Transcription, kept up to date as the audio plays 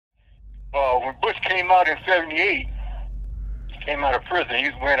came out in 78, he came out of prison. He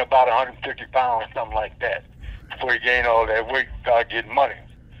was weighing about 150 pounds, something like that, before he gained all that weight and started getting money.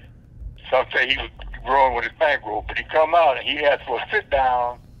 Some say he was growing with his bankroll, but he come out and he asked for a sit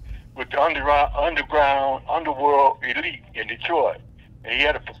down with the underworld elite in Detroit. And he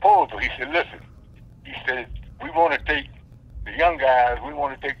had a proposal. He said, listen, he said, we want to take the young guys, we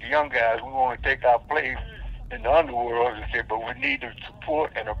want to take our place in the underworld. He said, but we need the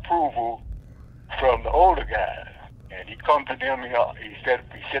support and approval from the older guys. And he come to them, he set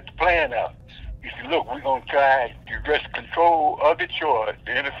the plan out. He said, look, we're going to try to wrest control of Detroit,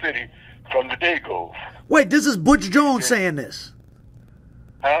 the inner city, from the Dagos. Wait, this is Butch Jones saying this?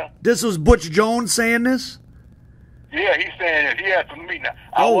 Huh? This was Butch Jones saying this? Yeah, he's saying that he had the meeting. I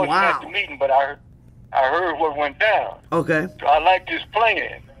Oh, wasn't wow. at the meeting, but I heard what went down. Okay. So I like this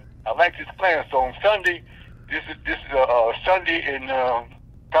plan. So on Sunday, this is Sunday in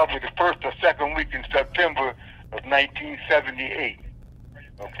probably the first or second week in September of 1978.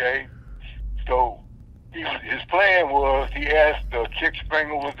 Okay. So his plan was, he asked, Chick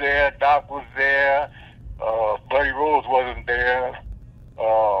Springer was there, Doc was there, Buddy Rose wasn't there.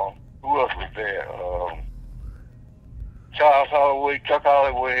 Who else was there? Charles Holloway, Chuck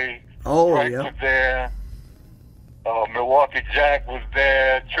Holloway. Oh, Frank yeah. was there. Milwaukee Jack was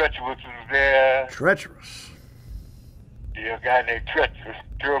there. Treacherous was there. Treacherous. Yeah, a guy named Treacherous.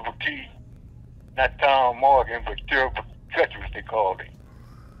 Terrible T. Not Tom Morgan, but Treacherous they called him.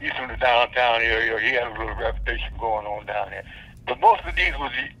 He's from the downtown area. He had a little reputation going on down there. But most of these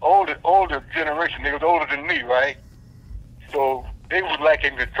was the older generation. They was older than me, right? So they was like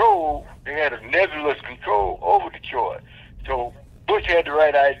in control. They had a nebulous control over Detroit. So Butch had the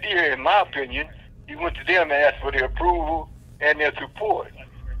right idea, in my opinion. He went to them and asked for their approval and their support.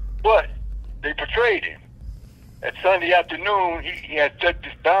 But they betrayed him. That Sunday afternoon, he had set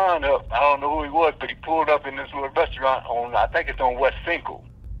this Don up. I don't know who he was, but he pulled up in this little restaurant on, I think it's on West Finkel.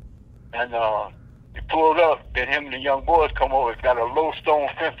 And he pulled up, then him and the young boys come over. It's got a low stone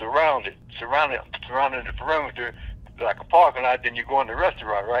fence around it, surrounding the perimeter, like a parking lot. Then you go in the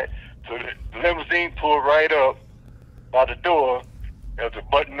restaurant, right? So the limousine pulled right up by the door. There was a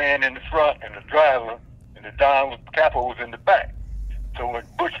button man in the front and the driver, and the Don Capo was in the back. So when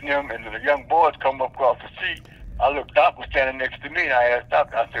Butch and them and the young boys come up across the street, I looked, Doc was standing next to me, and I asked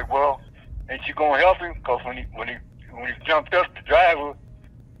Doc, I said, well, ain't you going to help him? Because when he jumped up, the driver,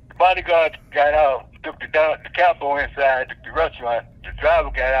 the bodyguard got out, took the capo inside the restaurant. The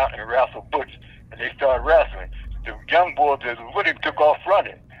driver got out and wrestled Butch, and they started wrestling. The young boys that was with him took off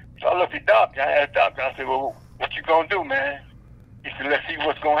running. So I looked at Doc, and I asked Doc, I said, well, what you going to do, man? He said, let's see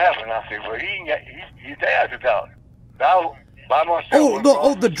what's going to happen. I said, well, his ass is out. So I was by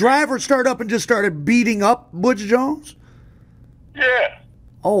myself. The driver started up and just started beating up Butch Jones? Yeah.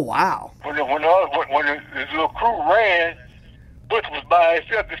 Oh, wow. When his little crew ran, Butch was by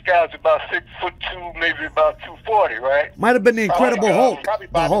himself. This guy was about 6'2", maybe about 240, right? Might have been the Incredible Hulk. Probably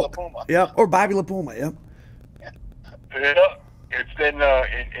The Bobby Hulk. LaPuma. Yep, or Bobby LaPuma, yep. Yeah. It's then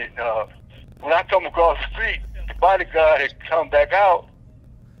when I come across the street, the bodyguard had come back out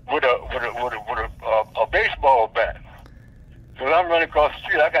with a baseball bat. So I'm running across the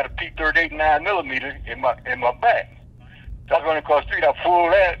street. I got a P38 9mm in my back. So I was running across the street. I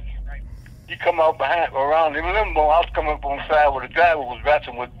pulled that. He come out around the limo. I was coming up on the side where the driver was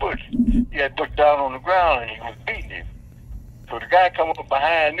wrestling with Butch. He had Butch down on the ground and he was beating him. So the guy come up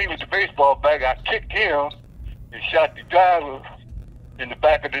behind me with the baseball bat. I kicked him and shot the driver in the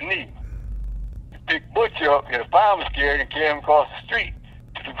back of the knee. He picked Butch up in a farmer's carriage and carried him across the street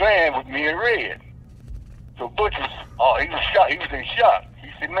to the Grand with me and Red. So Butch he was shot. He was in shock. He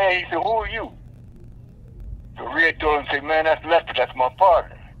said, man, who are you? So Red told him, said, man, that's Lefty, that's my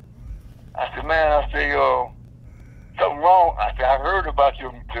partner. I said, man, something wrong. I said, I heard about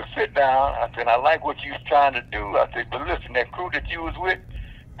your sit down. I said, I like what you was trying to do. I said, but listen, that crew that you was with,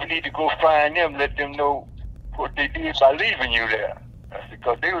 we need to go find them, let them know what they did by leaving you there. I said,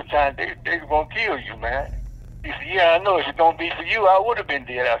 because they were going to kill you, man. He said, yeah, I know. If it don't be for you, I would have been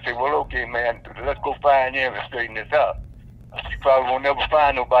dead. I said, well, okay, man, let's go find them and straighten this out. I said, you probably won't never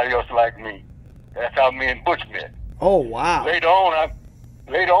find nobody else like me. That's how me and Butch met. Oh, wow. Later on,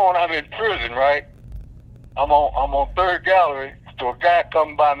 I'm in prison, right? I'm on Third Gallery. So a guy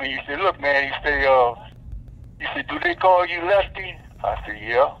come by me. He said, look, man, he said, do they call you Lefty? I said,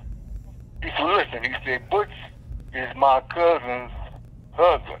 yeah. He said, listen, he said, Butch is my cousin's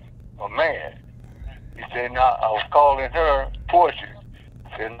husband, a man. He said, now, I was calling her Portia.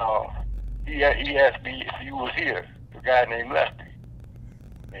 He said, no. He asked me if you was here, the guy named Lefty.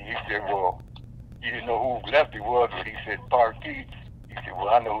 And he said, well, you didn't know who Lefty was, but he said, Partee. He said, well,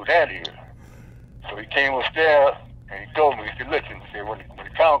 I know who that is. So he came upstairs and he told me, he said, listen, he said, when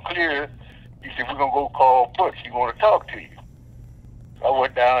the town clears, he said, we're going to go call Butch. He want to talk to you. So I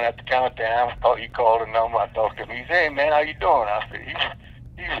went down at the countdown. He called the number. I talked to him. He said, hey, man, how you doing? I said,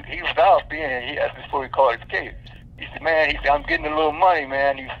 he was out there. That's before he called his case. He said, man, he said, I'm getting a little money,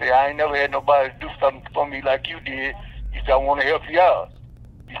 man. He said, I ain't never had nobody do something for me like you did. He said, I want to help you out.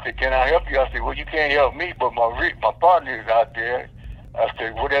 He said, can I help you? I said, well, you can't help me, but my partner is out there. I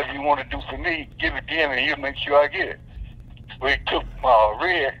said, whatever you want to do for me, give it to him, and he'll make sure I get it. So he took my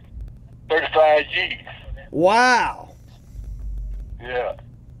red 35 G's. Wow. Yeah.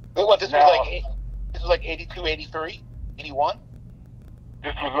 But what, this was like 82, 83, 81?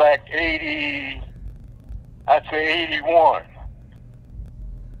 This was like 80, I'd say 81.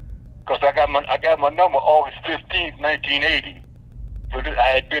 Because I got my number August 15th, 1980. So I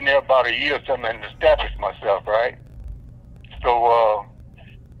had been there about a year or something and established myself, right? So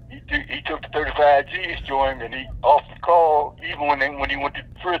he took the 35 G's to him, and he often called, even when he went to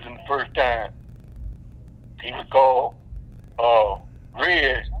prison the first time, he would call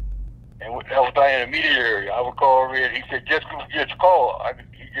Red, and that was my intermediary. I would call Red. He said, just call.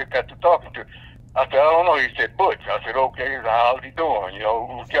 He just got to talking to. I said, I don't know. He said, Butch. I said, okay. How's he doing? You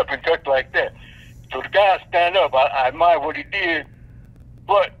know, we kept in touch like that. So the guy stand up. I admire what he did,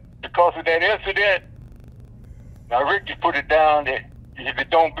 but because of that incident, now Rick just put it down that if it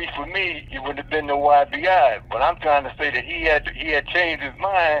don't be for me, it wouldn't have been no YBI. But I'm trying to say that he had changed his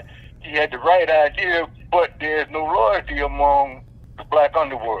mind. He had the right idea, but there's no loyalty among the black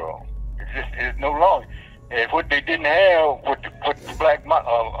underworld. It's no longer. And what they didn't have, what the black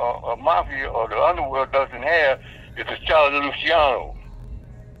mafia or the underworld doesn't have, is a Charlie Luciano.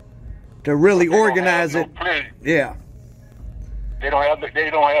 To really organize it. Yeah. They don't have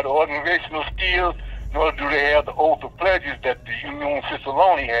the organizational skills, nor do they have the oath of pledges that the Union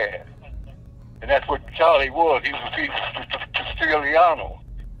Cicilline had. And that's what Charlie was. He was Siciliano.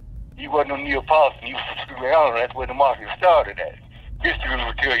 He wasn't a Neapolitan. He was Siciliano. That's where the mafia started at. History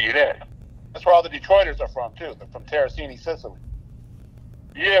will tell you that. That's where all the Detroiters are from, too. They're from Terracini, Sicily.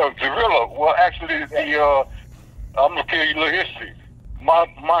 Yeah, Zarilla. Well, actually, I'm going to tell you a little history.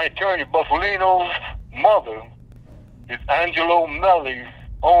 My attorney, Buffalino's mother, is Angelo Melli's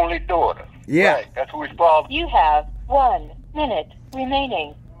only daughter. Yeah. Right. That's who his father. You have 1 minute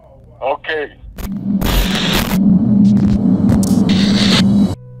remaining. Okay.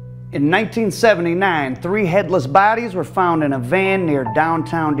 In 1979, 3 headless bodies were found in a van near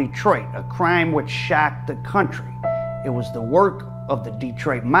downtown Detroit, a crime which shocked the country. It was the work of the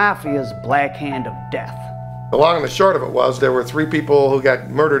Detroit Mafia's Black Hand of Death. The long and the short of it was there were 3 people who got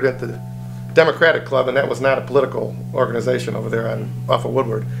murdered at the Democratic Club, and that was not a political organization over there off of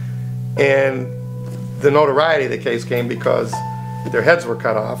Woodward. And the notoriety of the case came because their heads were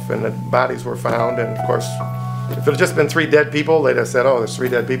cut off and the bodies were found, and of course, if it had just been 3 dead people, they'd have said, oh, there's 3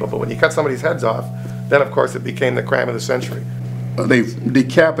 dead people. But when you cut somebody's heads off, then of course it became the crime of the century. They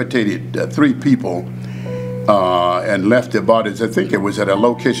decapitated 3 people and left their bodies. I think it was at a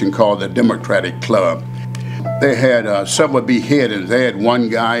location called the Democratic Club. They had several beheadings. They had one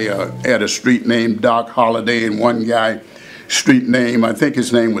guy had a street named Doc Holliday, and one guy street name, I think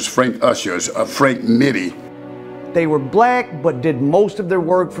his name was Frank Ushers, Frank Mitty. They were black, but did most of their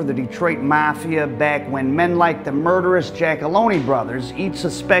work for the Detroit Mafia back when men like the murderous Giacalone brothers, each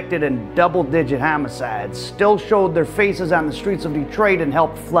suspected in double-digit homicides, still showed their faces on the streets of Detroit and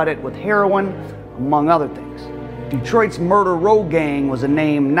helped flood it with heroin, among other things. Detroit's Murder Row Gang was a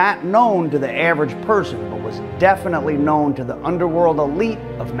name not known to the average person, but was definitely known to the underworld elite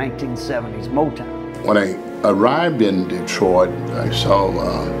of 1970s Motown. When I arrived in Detroit, I saw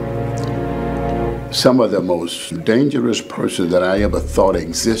some of the most dangerous persons that I ever thought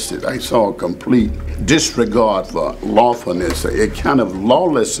existed. I saw a complete disregard for lawfulness, a kind of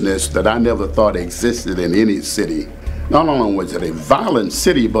lawlessness that I never thought existed in any city. Not only was it a violent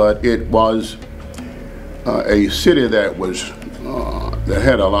city, but it was a city that that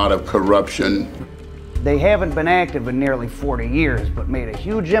had a lot of corruption. They haven't been active in nearly 40 years, but made a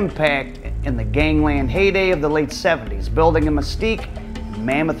huge impact in the gangland heyday of the late 70s, building a mystique and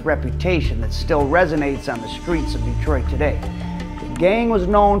mammoth reputation that still resonates on the streets of Detroit today. The gang was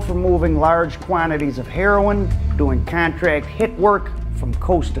known for moving large quantities of heroin, doing contract hit work from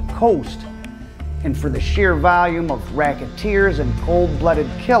coast to coast, and for the sheer volume of racketeers and cold-blooded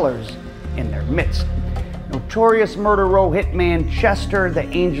killers in their midst. Notorious Murder Row hitman Chester, the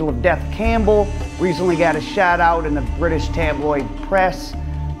Angel of Death Campbell, recently got a shout out in the British tabloid press.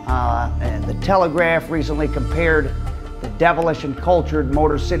 And the Telegraph recently compared the devilish and cultured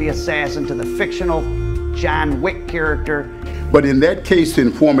Motor City assassin to the fictional John Wick character. But in that case, the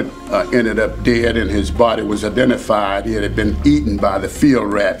informant ended up dead and his body was identified. He had been eaten by the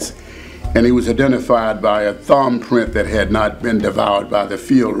field rats. And he was identified by a thumbprint that had not been devoured by the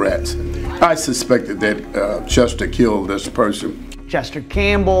field rats. I suspected that Chester killed this person. Chester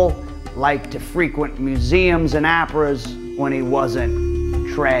Campbell liked to frequent museums and operas when he wasn't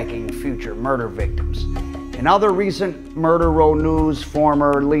tracking future murder victims. In other recent Murder Row news,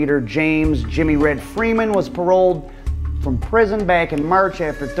 former leader James "Jimmy Red" Freeman was paroled from prison back in March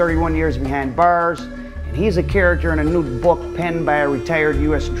after 31 years behind bars. And he's a character in a new book penned by a retired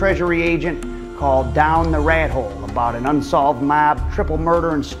U.S. Treasury agent called Down the Rat Hole, about an unsolved mob triple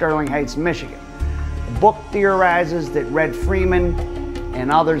murder in Sterling Heights, Michigan. The book theorizes that Red Freeman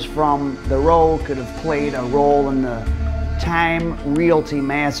and others from the Row could have played a role in the Time Realty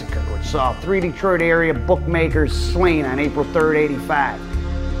Massacre, which saw 3 Detroit area bookmakers slain on April 3rd,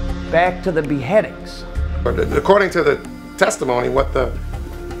 '85. Back to the beheadings. According to the testimony, what the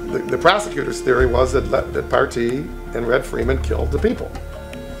prosecutor's theory was that Partee and Red Freeman killed the people.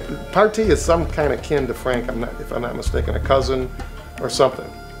 Partee is some kind of kin to Frank, if I'm not mistaken, a cousin or something.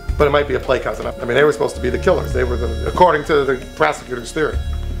 But it might be a play cousin. I mean, they were supposed to be the killers. They were, according to the prosecutor's theory.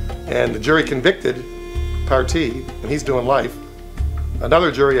 And the jury convicted Partee, and he's doing life.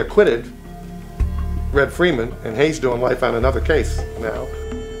 Another jury acquitted Red Freeman, and he's doing life on another case now.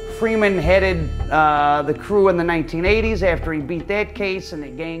 Freeman headed the crew in the 1980s after he beat that case, and the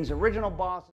gang's original boss